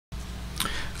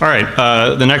All right,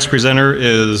 the next presenter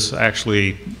is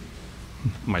actually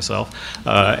myself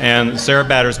and Sarah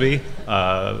Battersby.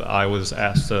 I was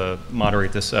asked to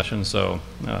moderate this session, so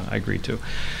I agreed to.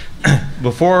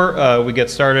 Before we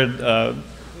get started,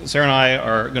 Sarah and I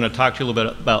are going to talk to you a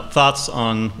little bit about thoughts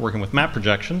on working with map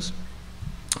projections.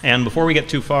 And before we get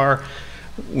too far,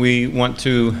 we want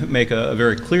to make a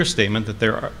very clear statement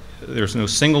that there's no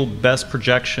single best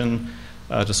projection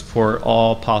to support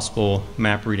all possible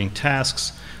map reading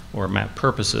tasks or map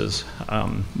purposes.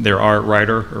 There are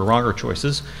righter or wronger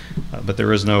choices, but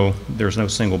there's no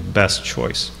single best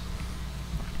choice.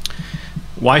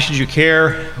 Why should you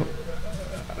care?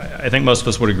 I think most of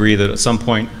us would agree that at some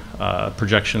point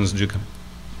projections do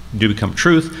become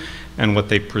truth, and what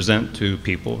they present to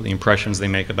people, the impressions they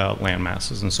make about land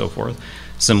masses and so forth,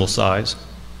 symbol size.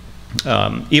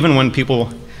 Even when people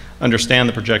understand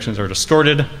the projections are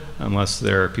distorted, unless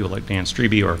they're people like Dan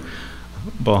Strebe or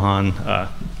Bohan,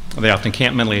 they often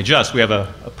can't mentally adjust. We have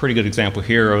a pretty good example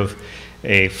here of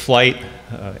a flight,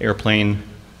 airplane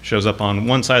shows up on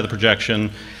one side of the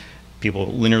projection. People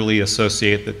linearly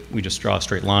associate that we just draw a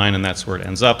straight line and that's where it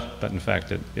ends up, but in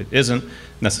fact it isn't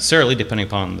necessarily, depending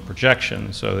upon the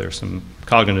projection. So there's some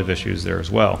cognitive issues there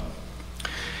as well.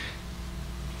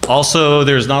 Also,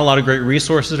 there's not a lot of great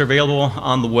resources available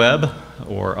on the web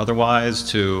or otherwise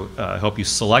to help you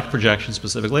select projections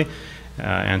specifically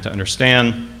and to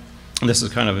understand. This is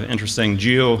kind of an interesting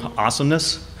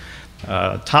geo-awesomeness.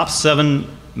 Top 7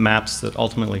 maps that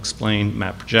ultimately explain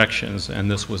map projections, and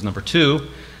this was number 2.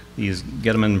 These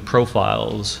Getman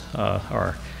profiles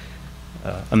are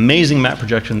amazing map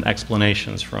projection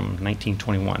explanations from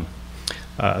 1921.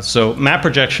 So map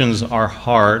projections are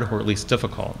hard, or at least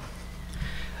difficult.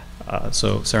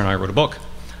 So Sarah and I wrote a book.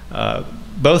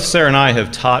 Both Sarah and I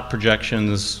have taught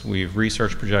projections, we've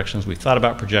researched projections, we've thought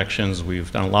about projections,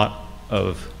 we've done a lot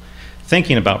of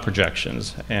thinking about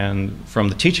projections. And from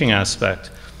the teaching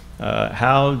aspect,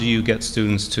 how do you get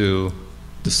students to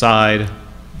decide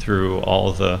through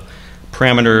all the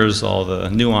parameters, all the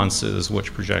nuances,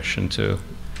 which projection to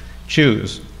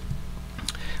choose?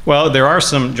 Well, there are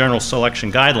some general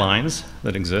selection guidelines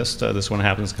that exist. This one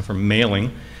happens to come from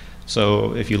mailing.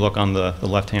 So if you look on the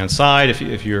left-hand side,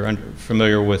 if you're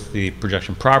familiar with the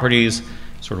projection properties,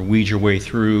 sort of weed your way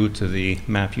through to the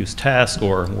map use task,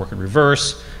 or work in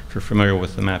reverse. If you're familiar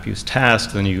with the map use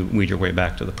task, then you weed your way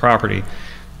back to the property.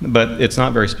 But it's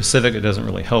not very specific. It doesn't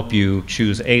really help you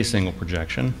choose a single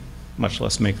projection, much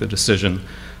less make the decision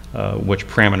which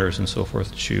parameters and so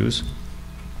forth to choose.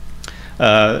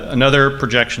 Another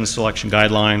projection selection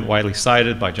guideline, widely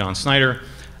cited by John Snyder,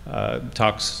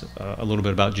 talks a little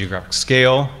bit about geographic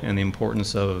scale and the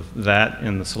importance of that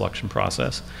in the selection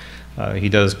process. He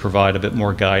does provide a bit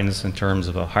more guidance in terms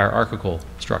of a hierarchical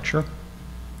structure.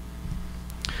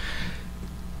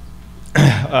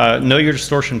 Know your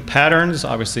distortion patterns.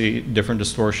 Obviously, different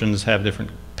distortions have different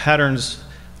patterns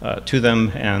to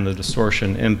them, and the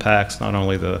distortion impacts not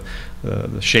only the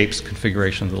shapes,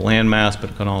 configuration of the landmass, but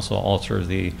it can also alter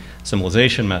the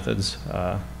symbolization methods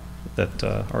that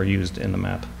are used in the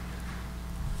map.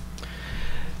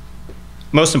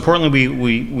 Most importantly,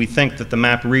 we think that the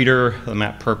map reader, the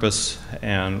map purpose,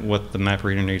 and what the map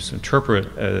reader needs to interpret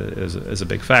is a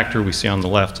big factor. We see on the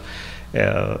left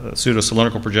a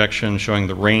pseudo-cylindrical projection showing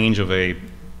the range of a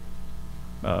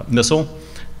missile,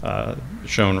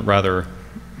 shown rather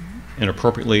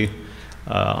inappropriately.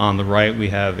 On the right, we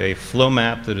have a flow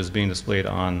map that is being displayed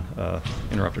on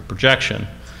interrupted projection.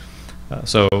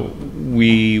 So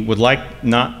we would like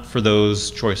not for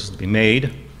those choices to be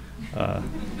made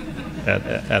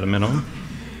at a minimum.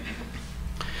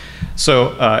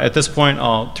 So at this point,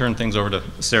 I'll turn things over to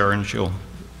Sarah, and she'll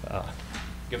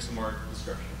give some more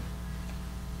description.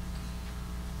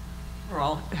 Or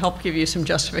I'll help give you some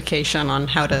justification on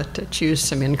how to choose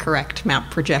some incorrect map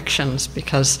projections,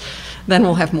 because then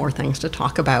we'll have more things to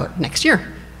talk about next year.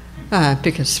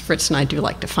 Because Fritz and I do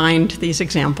like to find these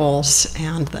examples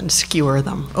and then skewer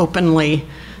them openly.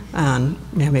 And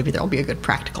maybe there'll be a good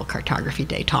practical cartography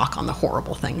day talk on the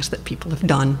horrible things that people have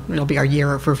done. It'll be our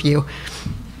year of review.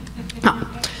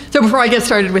 So before I get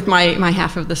started with my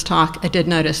half of this talk, I did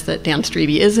notice that Dan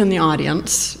Strebe is in the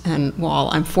audience, and while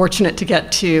I'm fortunate to get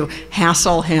to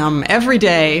hassle him every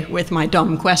day with my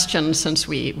dumb questions since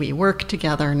we work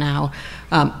together now,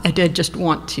 I did just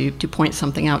want to point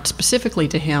something out specifically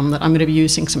to him, that I'm going to be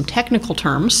using some technical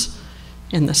terms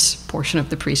in this portion of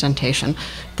the presentation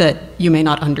that you may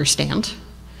not understand,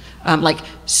 like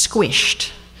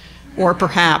squished, or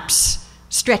perhaps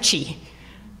stretchy.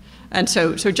 And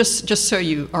so just so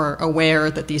you are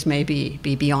aware that these may be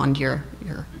beyond your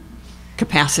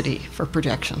capacity for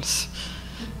projections.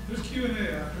 Q&A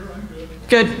after. I'm good.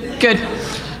 Good,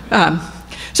 good.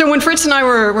 So when Fritz and I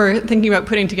were thinking about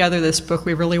putting together this book,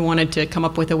 we really wanted to come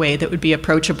up with a way that would be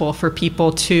approachable for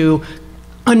people to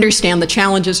understand the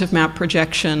challenges of map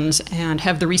projections and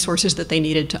have the resources that they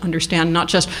needed to understand not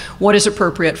just what is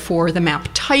appropriate for the map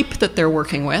type that they're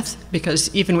working with,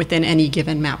 because even within any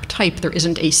given map type, there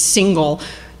isn't a single,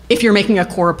 if you're making a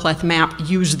choropleth map,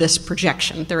 use this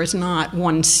projection. There is not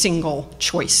one single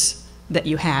choice that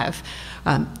you have.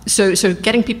 So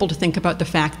getting people to think about the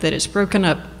fact that it's broken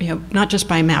up, not just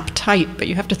by map type, but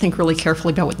you have to think really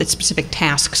carefully about what the specific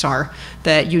tasks are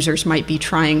that users might be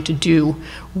trying to do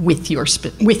with your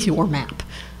map.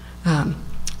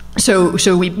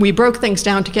 So we broke things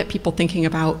down to get people thinking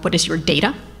about what is your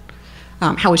data,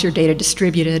 how is your data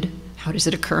distributed, how does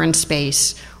it occur in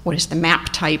space, what is the map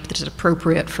type that is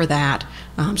appropriate for that,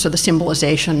 so the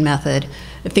symbolization method,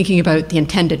 thinking about the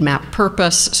intended map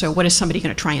purpose, so what is somebody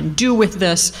going to try and do with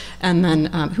this, and then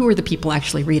who are the people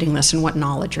actually reading this and what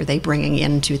knowledge are they bringing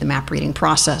into the map reading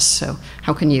process, so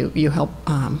how can you help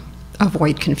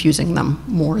avoid confusing them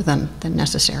more than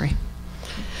necessary.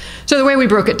 So the way we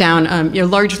broke it down,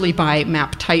 largely by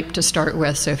map type to start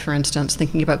with. So for instance,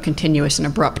 thinking about continuous and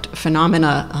abrupt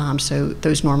phenomena, so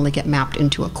those normally get mapped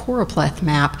into a choropleth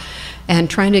map, and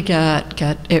trying to get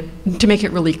it to make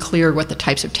it really clear what the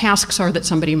types of tasks are that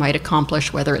somebody might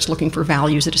accomplish, whether it's looking for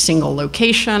values at a single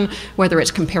location, whether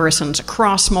it's comparisons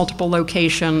across multiple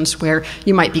locations, where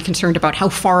you might be concerned about how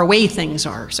far away things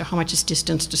are, so how much is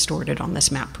distance distorted on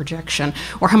this map projection,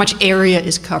 or how much area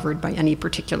is covered by any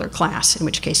particular class, in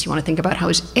which case you want to think about how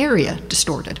is area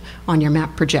distorted on your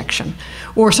map projection,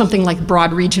 or something like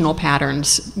broad regional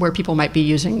patterns, where people might be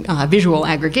using visual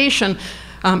aggregation.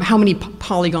 How many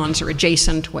polygons are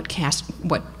adjacent? What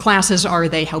classes are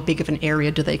they? How big of an area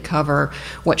do they cover?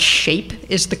 What shape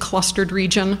is the clustered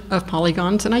region of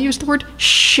polygons? And I use the word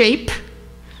shape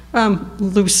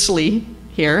loosely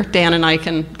here. Dan and I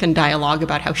can dialogue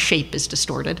about how shape is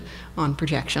distorted on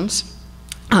projections.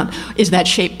 Is that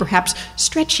shape perhaps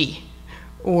stretchy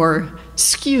or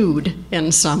skewed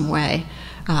in some way?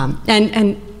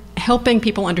 And helping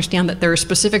people understand that there are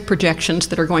specific projections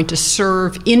that are going to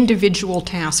serve individual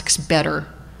tasks better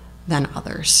than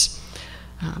others.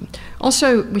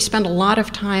 Also, we spend a lot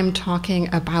of time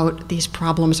talking about these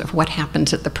problems of what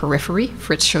happens at the periphery.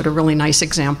 Fritz showed a really nice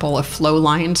example of flow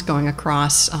lines going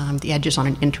across the edges on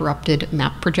an interrupted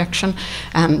map projection.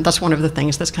 And that's one of the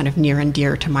things that's kind of near and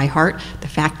dear to my heart, the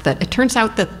fact that it turns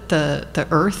out that the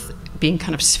Earth, being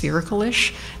kind of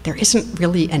spherical-ish, there isn't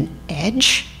really an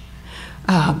edge.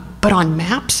 But on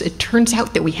maps, it turns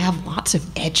out that we have lots of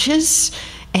edges,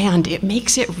 and it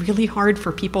makes it really hard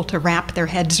for people to wrap their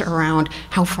heads around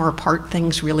how far apart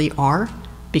things really are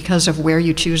because of where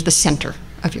you choose the center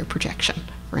of your projection,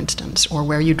 for instance, or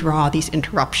where you draw these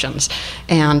interruptions.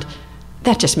 And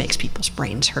that just makes people's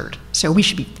brains hurt. So we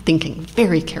should be thinking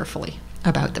very carefully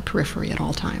about the periphery at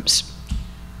all times.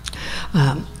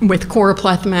 With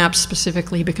choropleth maps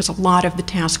specifically, because a lot of the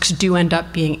tasks do end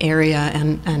up being area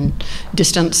and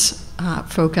distance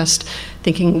focused,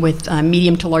 thinking with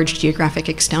medium to large geographic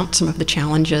extent, some of the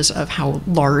challenges of how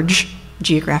large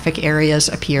geographic areas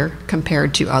appear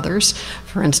compared to others.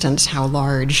 For instance, how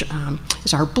large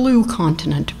is our blue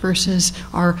continent versus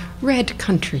our red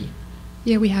country?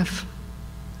 Yeah, we have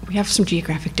some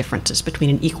geographic differences between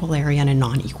an equal area and a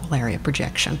non-equal area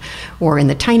projection. Or in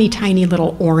the tiny, tiny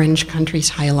little orange countries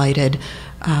highlighted,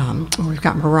 we've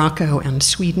got Morocco and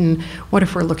Sweden. What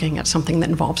if we're looking at something that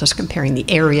involves us comparing the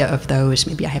area of those?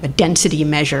 Maybe I have a density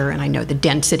measure and I know the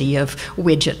density of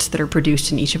widgets that are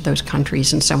produced in each of those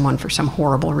countries, and someone, for some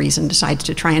horrible reason, decides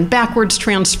to try and backwards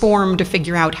transform to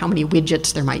figure out how many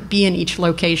widgets there might be in each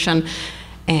location.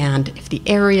 And if the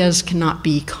areas cannot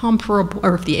be comparable,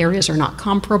 or if the areas are not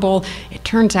comparable, it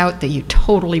turns out that you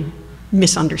totally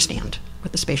misunderstand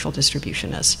what the spatial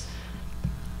distribution is.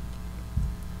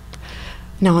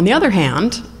 Now, on the other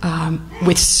hand,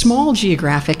 with small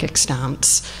geographic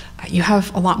extents, you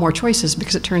have a lot more choices,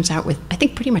 because it turns out with, I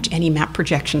think, pretty much any map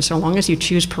projection, so long as you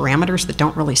choose parameters that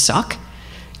don't really suck,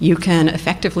 you can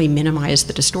effectively minimize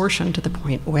the distortion to the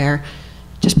point where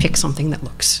just pick something that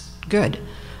looks good.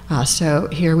 So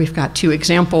here we've got two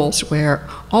examples where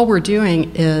all we're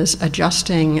doing is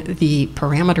adjusting the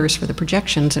parameters for the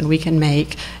projections, and we can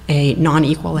make a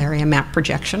non-equal area map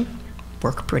projection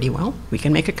work pretty well. We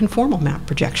can make a conformal map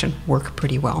projection work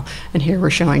pretty well. And here we're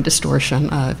showing distortion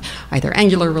of either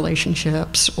angular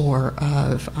relationships or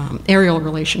of aerial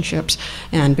relationships.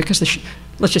 And because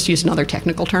let's just use another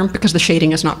technical term, because the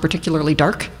shading is not particularly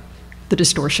dark, the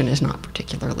distortion is not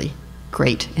particularly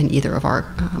great in either of our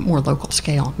more local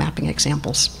scale mapping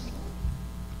examples.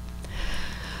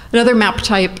 Another map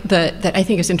type that I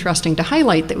think is interesting to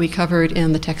highlight that we covered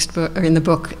in the textbook or in the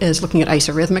book is looking at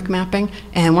isorhythmic mapping.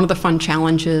 And one of the fun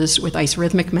challenges with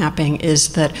isorhythmic mapping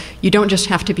is that you don't just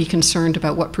have to be concerned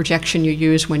about what projection you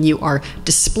use when you are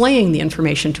displaying the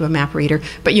information to a map reader,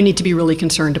 but you need to be really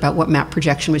concerned about what map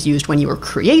projection was used when you were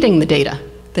creating the data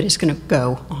that is going to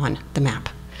go on the map.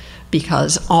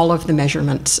 Because all of the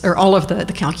measurements, or all of the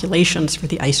calculations for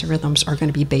the isorhythms are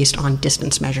going to be based on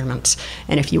distance measurements.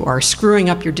 And if you are screwing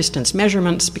up your distance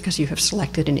measurements because you have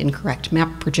selected an incorrect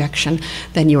map projection,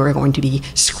 then you are going to be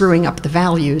screwing up the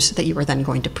values that you are then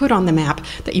going to put on the map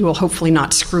that you will hopefully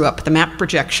not screw up the map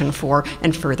projection for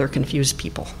and further confuse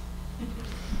people.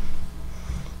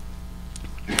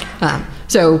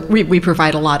 So we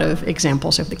provide a lot of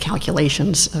examples of the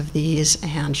calculations of these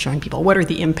and showing people what are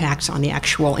the impacts on the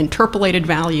actual interpolated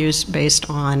values based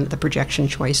on the projection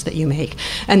choice that you make,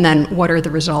 and then what are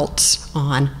the results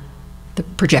on the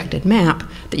projected map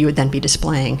that you would then be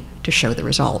displaying to show the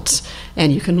results.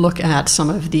 And you can look at some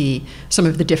of the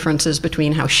differences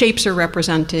between how shapes are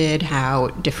represented, how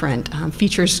different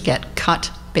features get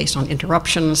cut based on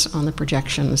interruptions on the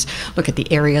projections, look at the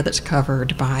area that's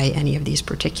covered by any of these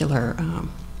particular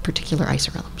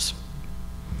isorhythms.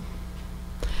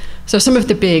 So some of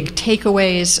the big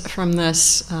takeaways from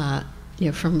this,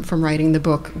 from writing the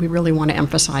book, we really want to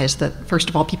emphasize that, first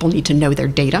of all, people need to know their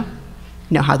data,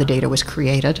 know how the data was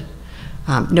created,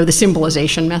 know the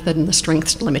symbolization method and the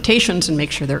strengths and limitations and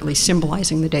make sure they're at least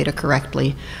symbolizing the data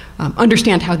correctly,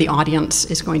 understand how the audience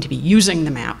is going to be using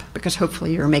the map, because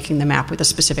hopefully you're making the map with a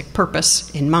specific purpose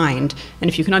in mind. And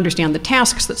if you can understand the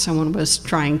tasks that someone is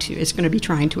going to be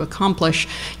trying to accomplish,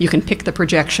 you can pick the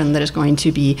projection that is going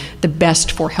to be the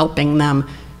best for helping them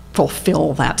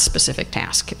fulfill that specific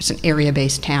task. If it's an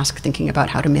area-based task, thinking about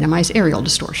how to minimize aerial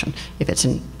distortion. If it's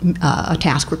a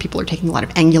task where people are taking a lot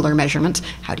of angular measurements,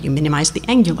 how do you minimize the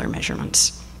angular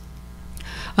measurements?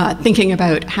 Thinking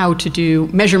about how to do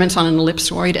measurements on an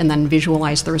ellipsoid and then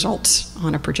visualize the results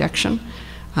on a projection.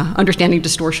 Understanding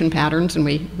distortion patterns, and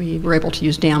we were able to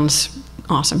use Dan's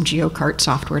awesome GeoCart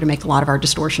software to make a lot of our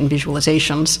distortion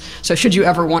visualizations. So should you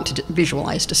ever want to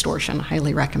visualize distortion, I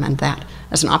highly recommend that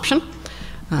as an option.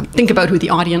 Think about who the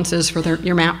audience is for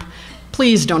your map.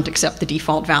 Please don't accept the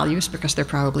default values because they're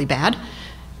probably bad.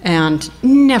 And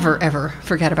never, ever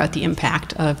forget about the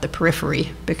impact of the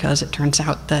periphery, because it turns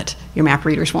out that your map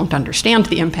readers won't understand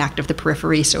the impact of the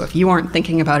periphery, so if you aren't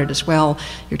thinking about it as well,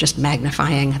 you're just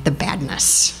magnifying the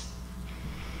badness.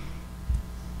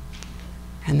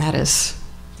 And that is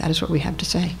what we have to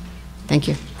say. Thank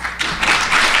you.